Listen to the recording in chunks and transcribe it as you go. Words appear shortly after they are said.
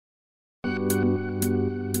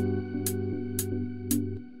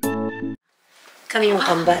Kami yung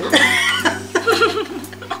kambal.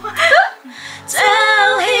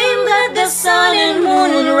 Tell him that the sun and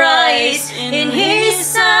moon will rise in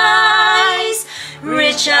his eyes.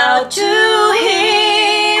 Reach out to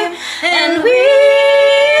him and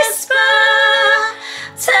whisper.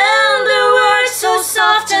 Tell the words so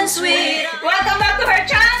soft and sweet. Welcome back to her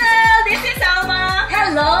channel. This is Alma.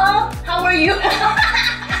 Hello. How are you?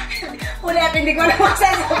 Ulit, hindi ko na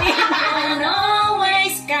masasabihin. Don't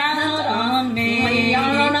always count on me.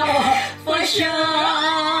 Mayayaman ako. For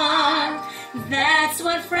sure. That's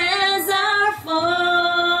what friends are for.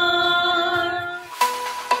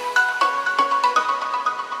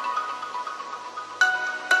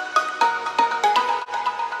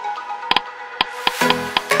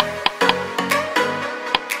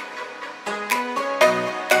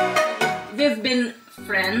 We've been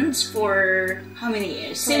friends for how many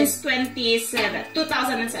years? Since 2007.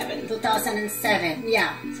 2007,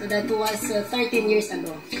 yeah. So that was 13 years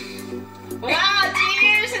ago. Wow,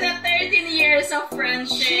 cheers to the 13 years of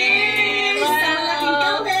friendship! Cheers! Wow. Sa malaking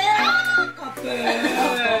kape! Kape!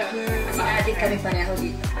 Kasi adik kami pareho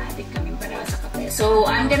dito. Adik kami pareho sa kape. So,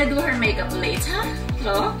 I'm gonna do her makeup later.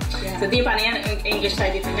 No? Yeah. So, di pa na yan English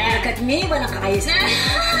tayo dito na. Look at me, walang kaayos na.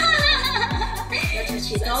 That's what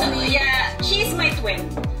she told me. Yeah, she's my twin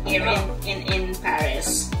here in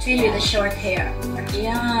Paris. Twin with the short hair.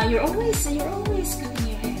 Yeah, you're always cutting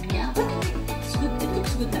your hair. Yeah, but it's good. It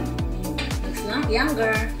looks good naman.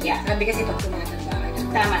 Younger. Yeah. Sabi kasi pag tumatanda ka na.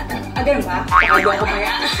 Tama. Ganun ba? Pagod ako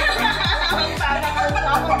kaya.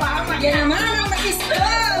 Yan naman ang nag-isip.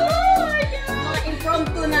 Oh my God! Mga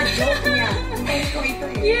impromptu na joke niya. Ito eh.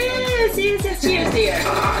 Yes. Cheers, dear.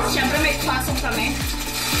 At syempre may klasong kami.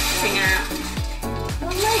 Kasi nga,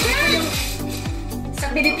 oh my God! Sa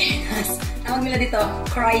Pilipinas, tawag nila dito,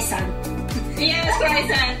 croissant. Yes,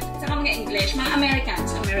 croissant. Sa mga English, mga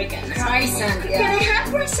Americans. Croissant, yeah. Can I have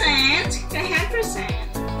croissant?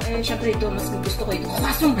 Eh, syempre ito, mas gusto ko ito.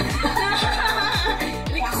 Croissant!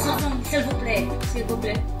 Croissant! S'il vous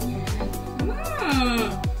plaît.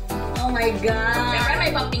 Oh my God! Syempre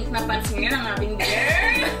may pa-pink na pants ngayon ang ating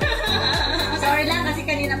girl. Sorry lang, kasi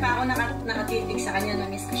kanina pa ako nakatitig sa kanya.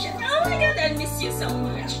 Na-miss ko siya. Oh my God, I miss you so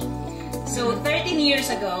much. So, 13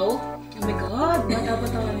 years ago, oh my God,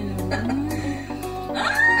 bata-bata kami naman.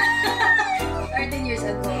 13 years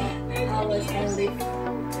ago, I was only,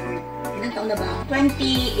 ilang taon na ba?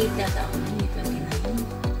 28 na taon.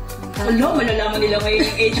 29. Hello, malalaman nila ngayon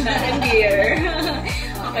yung age natin, dear.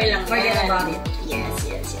 Okay lang. Forget about it. Yes.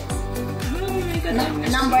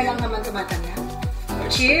 Number lang naman tumatanda.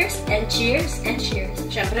 Cheers and cheers and cheers.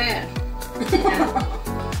 Siyempre.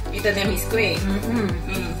 Ito na miss ko eh.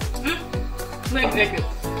 My God.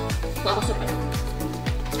 Ako sa pala.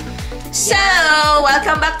 So,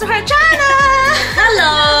 welcome back to her channel!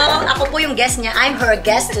 Hello! Ako po yung guest niya. I'm her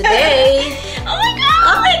guest today. Oh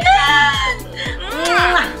my God!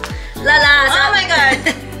 Lala! Oh my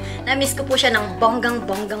God! Na-miss ko po siya ng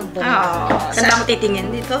bonggang-bonggang. Saan ba ako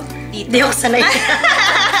titingin? Dito? Dito ako sanay.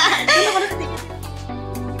 Dito ako nakatingin.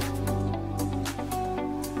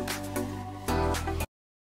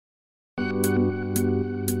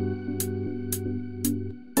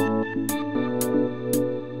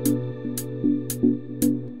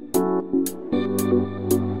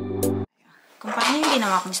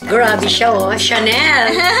 Grabe siya, oh.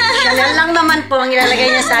 Chanel. Chanel lang naman po ang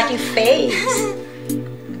ilalagay niya sa aking face.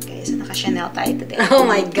 Okay, so naka-Chanel tayo today. Oh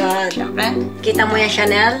my God. Siyempre, kita mo yung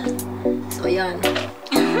Chanel? So, yun.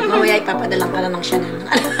 Mamaya ipapadalang ka na ng Chanel.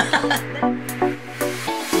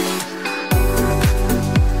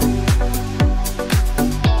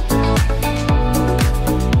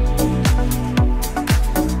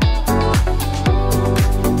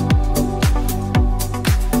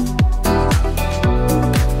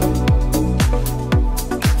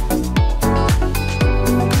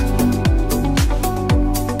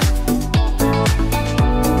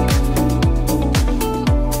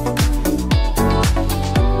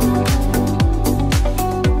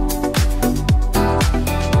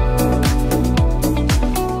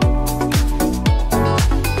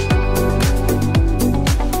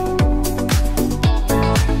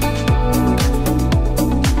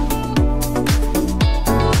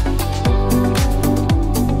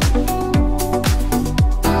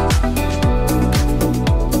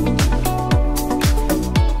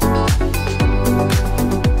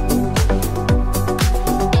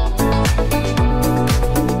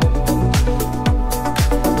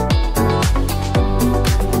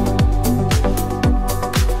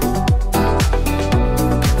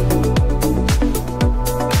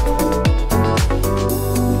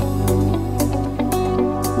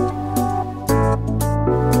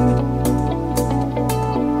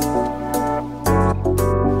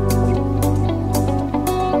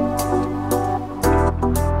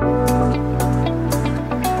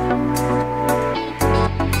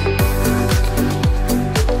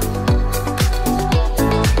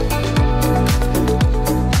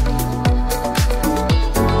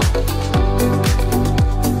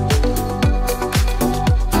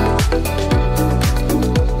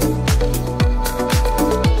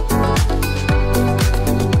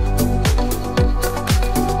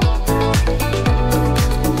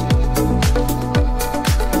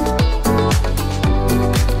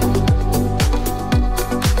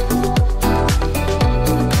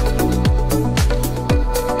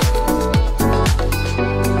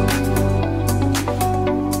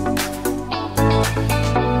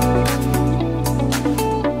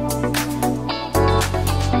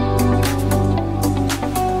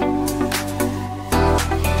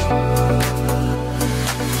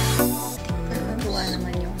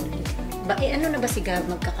 Gab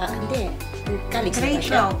magkaka... Hindi. College na ba Grade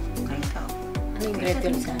siya? 12. Grade 12. Ano yung grade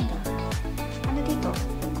 12 sa ito? Ano dito?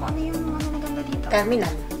 Kung ano yung ano naganda dito?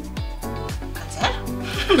 Terminal. Cancer?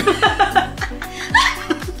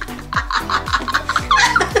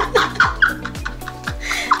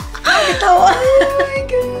 Bitaw. Oh my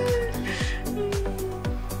God.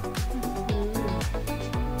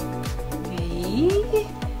 Okay.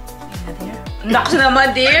 Naks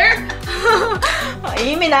naman, dear.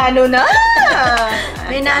 Ay, minano na.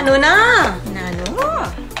 May naano na. Minano.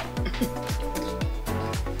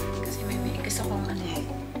 Kasi may gusto kong ano eh.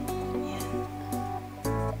 Yan.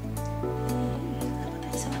 Dapat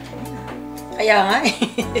tayo sa mata na. Kaya nga eh.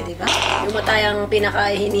 Diba? Yung mata yung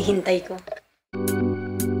pinaka-hinihintay ko.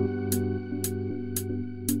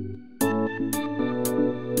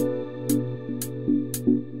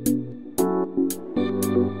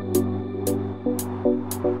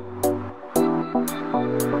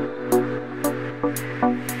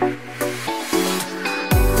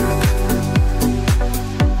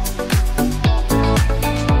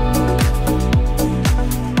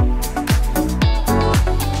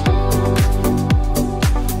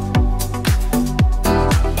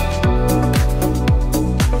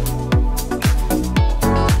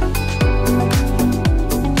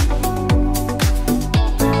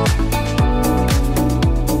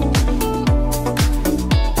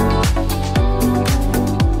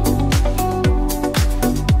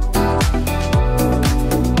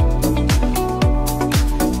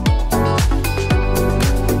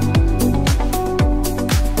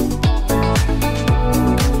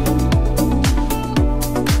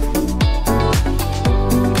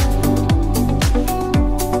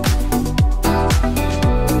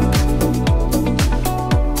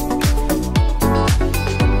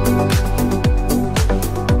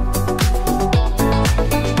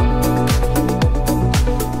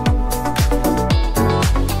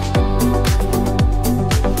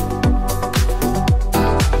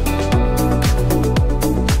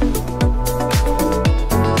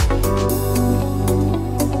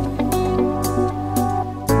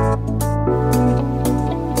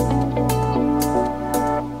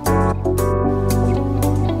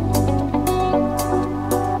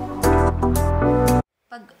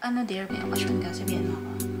 Ano, dear, may okasyon ka, sabihan mo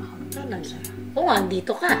ako. Oo nga,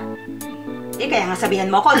 dito ka. Eh, kaya nga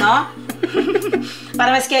sabihan mo ako, no?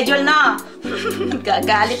 Para ma-schedule, no?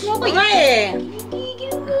 Gagalit mo ko eh.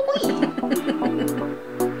 Gigil mo ko eh.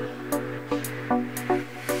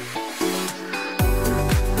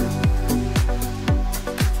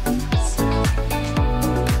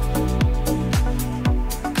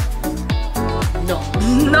 No.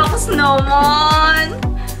 Nox naman!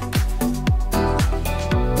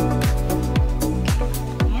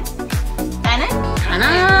 Kanan?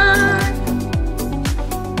 Kanan!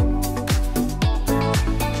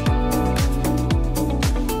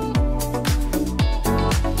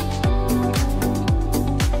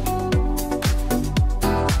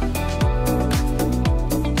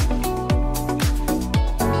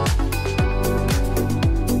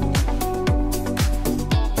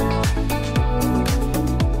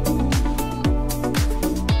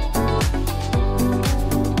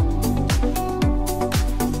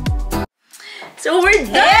 So we're done!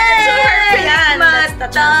 So we're Yan!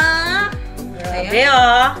 mata! Grabe,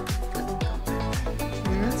 oh.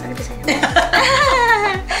 Sabi ko sa'yo.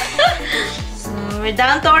 So we're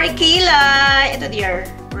down to our kilay. Ito dear,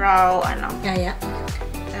 brow, ano, Yaya.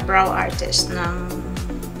 brow artist ng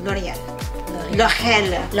L'Oreal.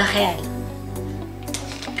 L'Oreal.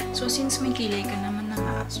 So since may kilay ka naman na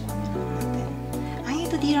nga, so ano naman natin? Ay,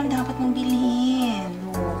 ito dear ang dapat mong bilhin.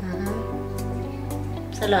 Oh.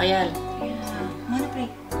 Sa L'Oreal. Mana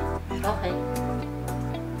pre? Okay.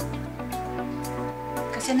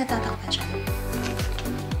 Kasi natatakpan siya.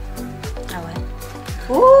 Awan.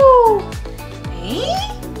 Woo! Eh?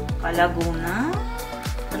 Kalaguna?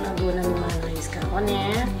 Kalaguna ni Manayos ka. O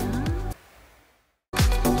ne?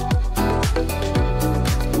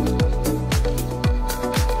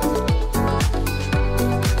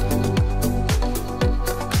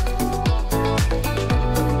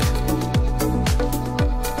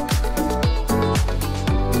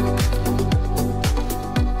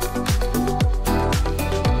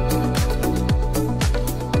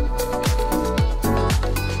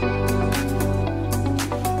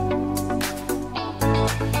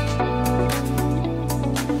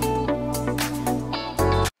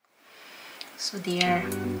 So dear,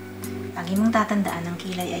 lagi mong tatandaan ang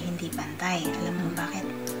kilay ay hindi pantay. Alam mo bakit?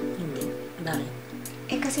 Hindi. Bakit?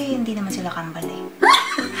 Eh kasi hindi naman sila kambal eh.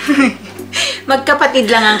 Magkapatid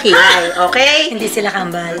lang ang kilay, okay? Hindi sila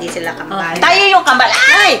kambal. Hindi sila kambal. Okay. Tayo yung kambal.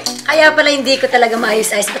 Ay! Kaya pala hindi ko talaga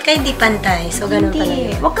maayos-ayos. Ba't kaya hindi pantay? So, ganun pala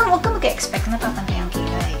Hindi. yun. Huwag kang mag-expect na papantay ang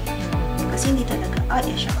kilay. Kasi hindi talaga.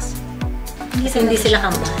 Ay, shucks. Kasi hindi sila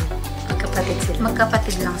kambal. Magkapatid sila.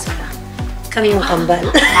 Magkapatid lang sila. Kami yung kambal.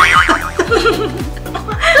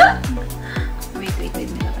 Wait.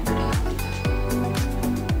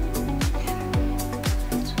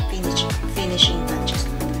 Finishing touches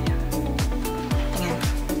na tayo. Tingnan.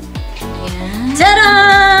 Yan.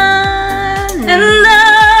 Tadaan! And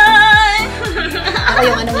I... Ako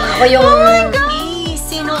yung ano mo. Ako yung... Oh my God!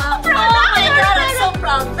 Sino ako? Oh my God, I'm so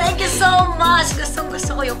proud. Thank you so much. Gusto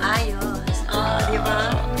ko yung ayos. Di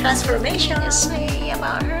ba? Transformation. Can you say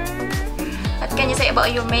about her? What can you say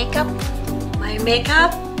about your makeup? My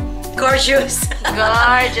makeup? Gorgeous.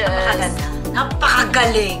 Gorgeous. Napakaganda.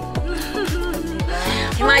 Napakagaling.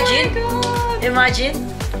 Imagine. Imagine.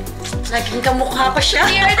 Naging kamukha pa siya.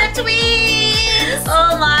 You're the twins!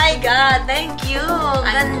 Oh my God. Thank you.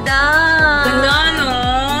 Ganda. Ganda, no?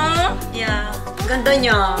 Yeah. Ganda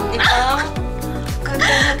niya. Diba? Ganda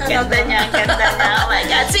niya talaga. Ganda niya. Oh my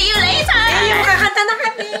God. See you later! Eh, yung kakanta na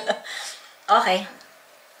kami. Okay.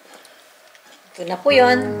 Ito na po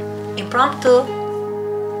yun. Impromptu.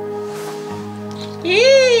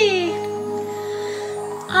 Yee!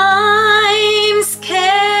 I'm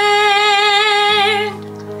scared,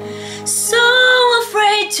 so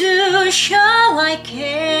afraid to show I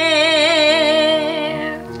care.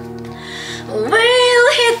 Will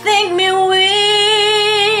he think me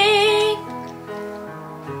weak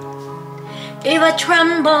if I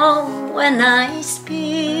tremble when I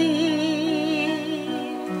speak?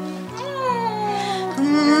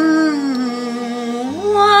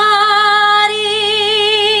 What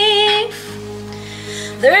if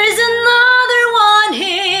there's another one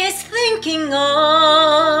he's thinking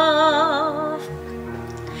of?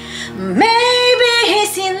 Maybe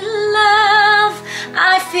he's in love.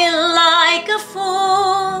 I feel like a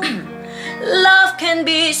fool. Love can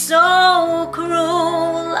be so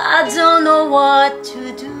cruel. I don't know what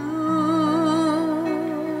to do.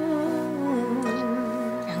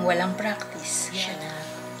 Ang walang practice. Siya na.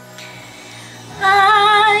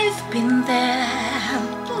 I've been there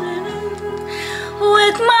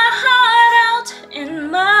with my heart out in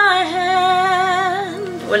my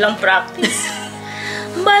hand. Walang practice.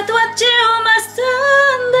 But what you must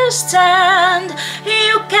understand,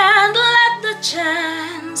 you can't let the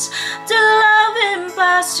chance to love him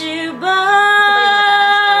pass you by.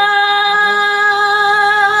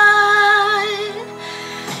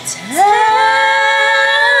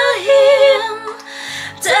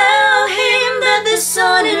 Tell him that the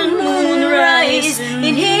sun and moon rise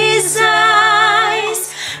in his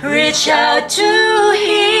eyes. Reach out to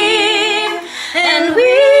him and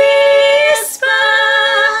whisper,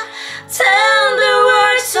 tell the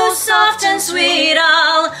words so soft and sweet.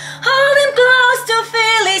 I'll hold him close to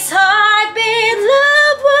feel his heartbeat.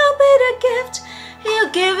 Love will be the gift you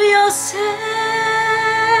give yourself.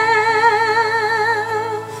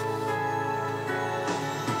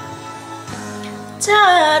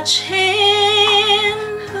 Touch him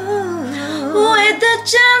with the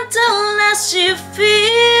gentleness you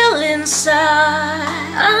feel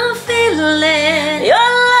inside. I'm feeling your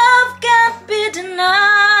love can't be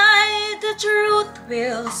denied. The truth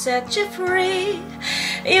will set you free.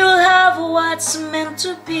 You'll have what's meant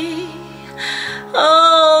to be.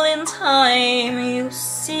 All in time you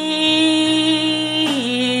see.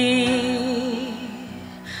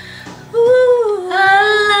 Ooh, I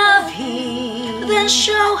love him. Then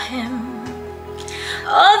show him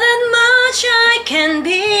all that much I can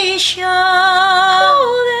be sure.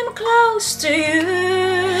 Hold him close to you.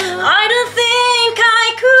 I don't think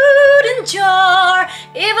I could endure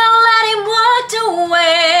if I let him walk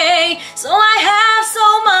away. So I have so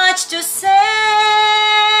much to say.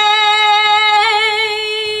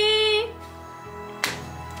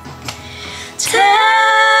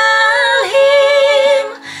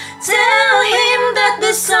 Tell him that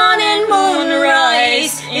the sun and moon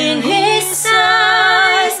rise in his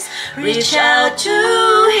eyes. Reach out to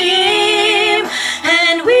him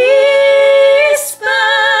and whisper,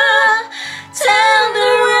 tell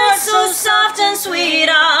the words so soft and sweet.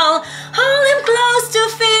 I'll hold him close to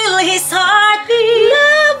feel his heartbeat.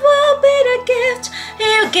 Love will be the gift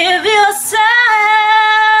you give yourself.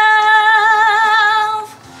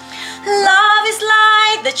 Love is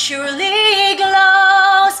light that surely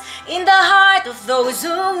glows in the heart of those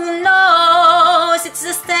who knows. It's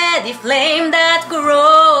a steady flame that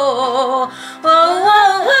grows. Oh,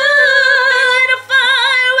 oh, oh, the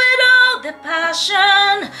fire with all the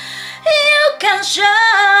passion you can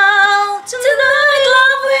shout tonight.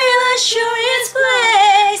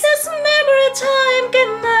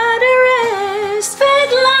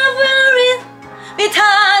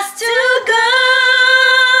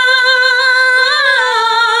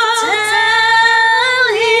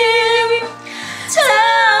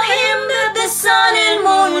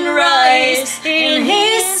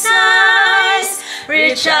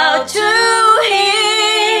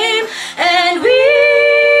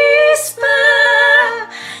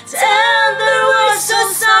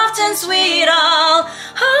 dance with all.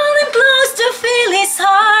 Hold him close to feel his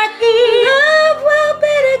heartbeat. Love will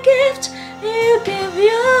be the gift you give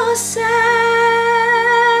yourself.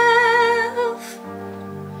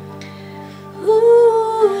 Ooh.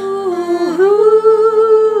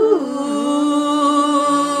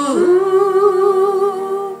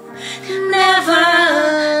 Never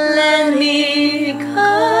let me go.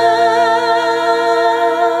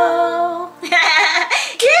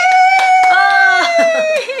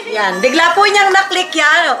 Yan, bigla po niyang na-click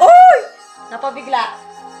yan. Uy! Napabigla.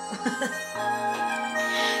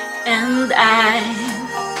 And I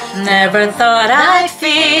never thought I'd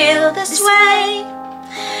feel this way.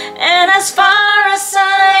 And as far as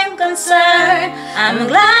I'm concerned, I'm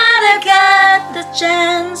glad I got the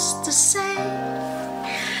chance to say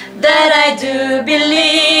that I do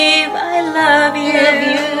believe I love you,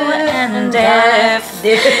 and if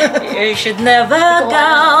you should never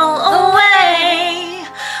go away,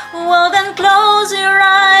 well then close your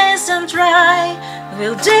eyes and try.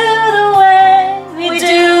 We'll do the way we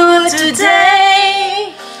do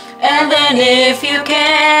today. And then if you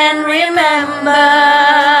can remember,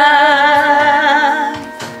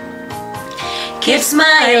 keep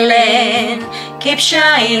smiling, keep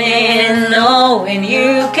shining, knowing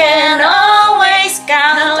you can always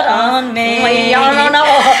count on me.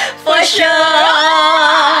 For sure,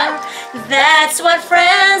 that's what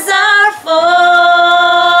friends are for.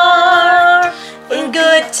 In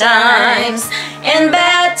good times, in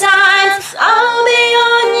bad times, I'll be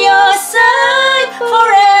on your side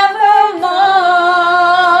forevermore.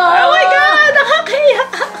 Oh my God, nakakaya.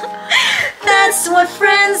 That's what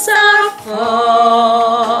friends are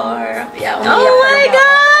for. Yeah, oh my God!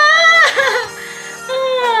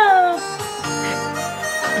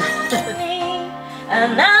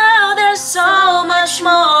 And now there's so much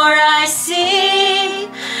more I see.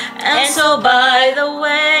 And so by the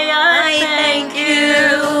way, I thank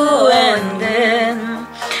you. And then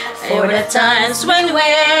for the times when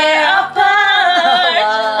we're apart,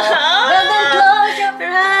 and then close your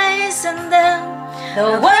eyes and then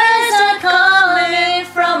the words are coming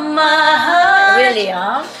from my heart. Really,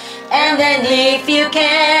 huh? And then if you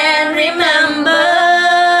can remember,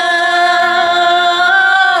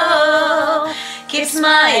 keep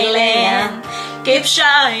smiling, keep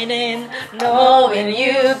shining, knowing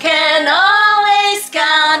you can always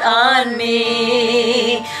count on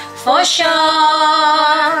me. For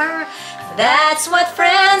sure, that's what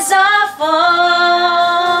friends are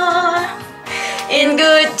for. In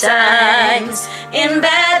good times, in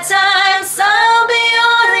bad times, I'll be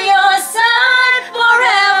on your side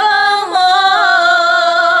forevermore.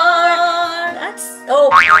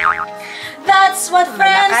 That's what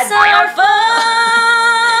friends are for.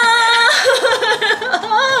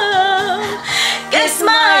 Keep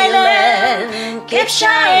smiling, keep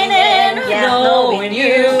shining, knowing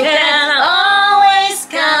you can always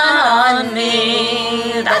count on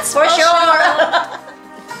me. That's for sure.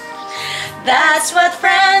 That's what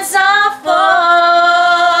friends are for.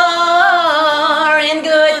 In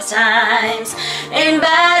good times, in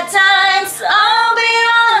bad times, I'll be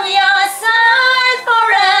on your side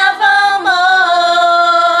forevermore.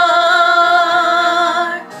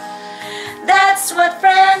 That's what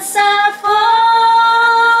friends are for.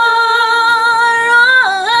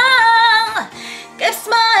 Keep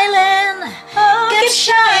smiling, keep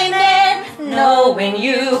shining, knowing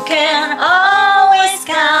you can always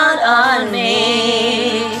count on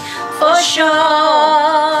me. For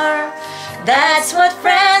sure, that's what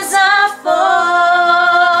friends are for.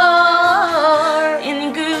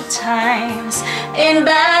 In good times, in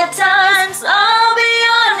bad times, I'll be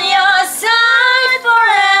on your side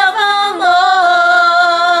forevermore.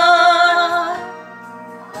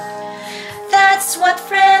 That's what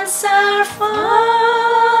friends are for.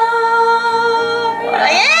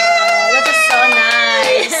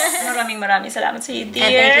 Maraming salamat sa iyo, dear.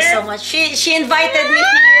 And thank you so much. She invited me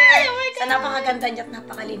here. Sa napakaganda niya at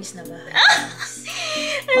napakalinis na bahay.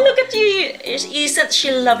 And look at you. Isn't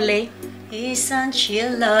she lovely? Isn't she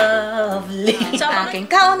lovely? So,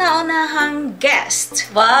 aking kauna-unahang guest.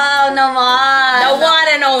 Wow naman! The one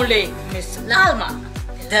and only, Miss Alma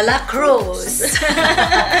de la Cruz.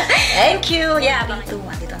 Thank you. Yeah, dito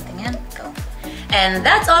ang tingin. Go. And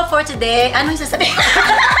that's all for today. Ano yung sasabihin?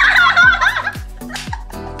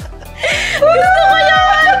 Gusto ko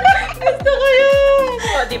yun! Gusto ko yun!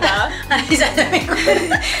 O, diba? Ano yung sasabihin ko?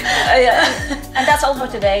 And that's all for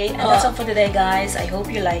today. And that's all for today, guys. I hope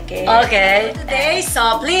you like it. Okay. Today,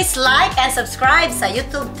 so please like and subscribe sa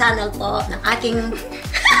YouTube channel po ng aking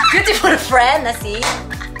beautiful friend na si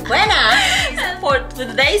Buena! For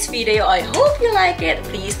today's video, I hope you like it.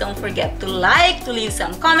 Please don't forget to like, to leave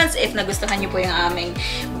some comments if nagustuhan niyo po yung aming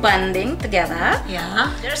bonding together. Yeah.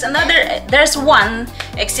 There's one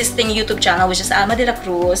existing YouTube channel which is Alma de la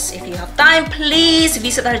Cruz. If you have time, please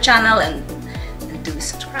visit our channel and do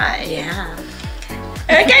subscribe. Yeah.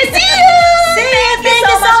 Okay, see you! See you! Thank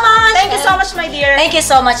you so much! Thank you so much, my dear. Thank you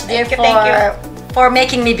so much, dear, Thank you. for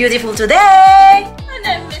making me beautiful today! And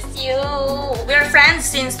I miss you. We're friends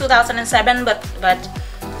since 2007, but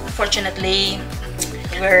unfortunately,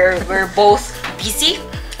 we're both busy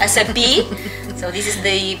as a bee. So this is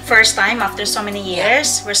the first time after so many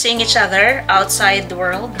years we're seeing each other outside the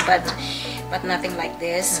world, but nothing like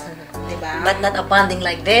this, diba? But not a bonding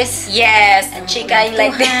like this. Yes, And chikaing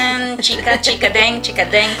like this. chika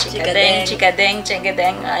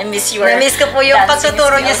deng. I miss you. Na-miss ko po yung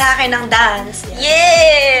pagtuturo niya sa akin ng dance.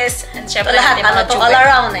 Yes! And syempre, Lahat, yung mga to, all duet.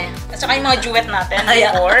 around eh. At saka yung mga duet natin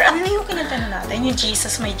before. Ano yung kinanta na natin? Yung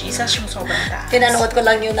Jesus, My Jesus, yung sobrang taas. Pinanood ko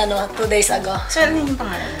lang yun 2 days ago. So, ano yung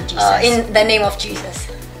pangalan ng Jesus? In the name of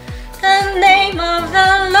Jesus. the name of the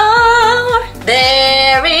Lord,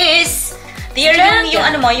 there is... Dear, yung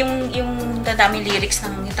ano mo, yung dadaming lyrics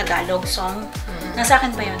ng Tagalog song, nasa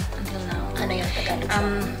akin pa yun until now. Ano yung Tagalog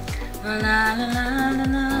song?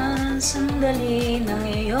 Sandali ng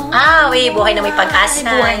iyong... Buhay na may pag-asa.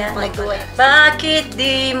 Buhay. Bakit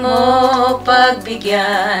di mo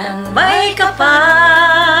pagbigyan? May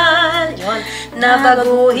kapal. Yun.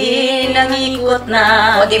 Nabaguhin ang ikot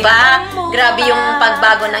na. O, diba? Grabe yung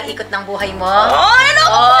pagbago ng ikot ng buhay mo.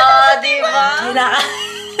 Diba?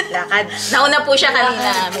 Lakad. Nauna po siya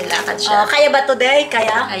kanina. May lakad siya. Kaya ba today?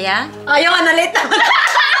 Kaya? Kaya? Yung late naman.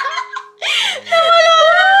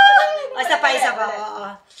 Isa pa.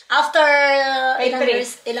 After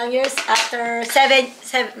ilang years? After 13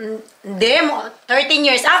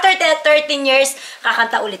 years. After 13 years,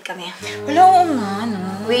 kakanta ulit kami. Wala ko nga,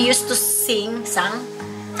 no? We used to sang.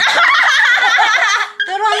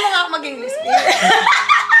 Turuan mo nga ako mag-English.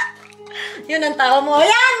 Yun ang tawa mo.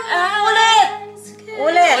 Yan!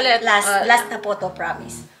 Ulit. Last na po to,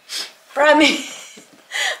 promise.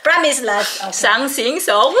 Promise last. Okay. Sang, sing,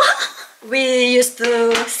 song. We used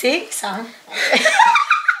to sing, sang.